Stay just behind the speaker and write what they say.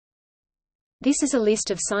This is a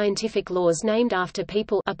list of scientific laws named after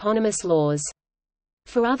people, eponymous laws.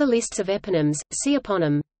 For other lists of eponyms, see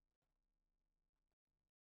eponym.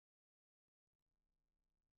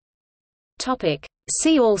 Topic.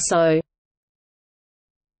 See also: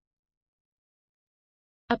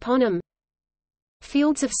 eponym,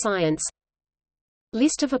 fields of science,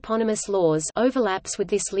 list of eponymous laws overlaps with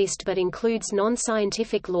this list but includes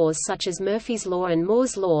non-scientific laws such as Murphy's Law and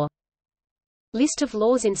Moore's Law, list of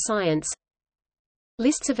laws in science,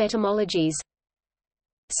 lists of etymologies,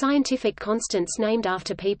 scientific constants named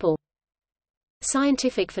after people,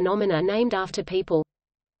 scientific phenomena named after people,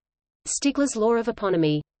 Stigler's law of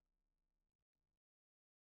eponymy.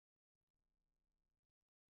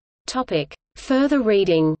 Topic. Further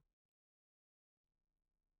reading: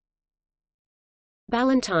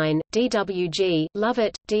 Ballantyne, D.W.G.,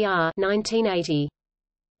 Lovett, D.R. 1980.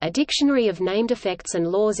 A Dictionary of Named Effects and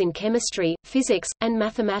Laws in Chemistry, Physics, and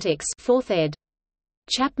Mathematics 4th ed.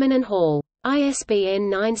 Chapman and Hall. ISBN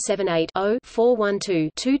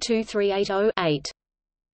 978-0-412-22380-8.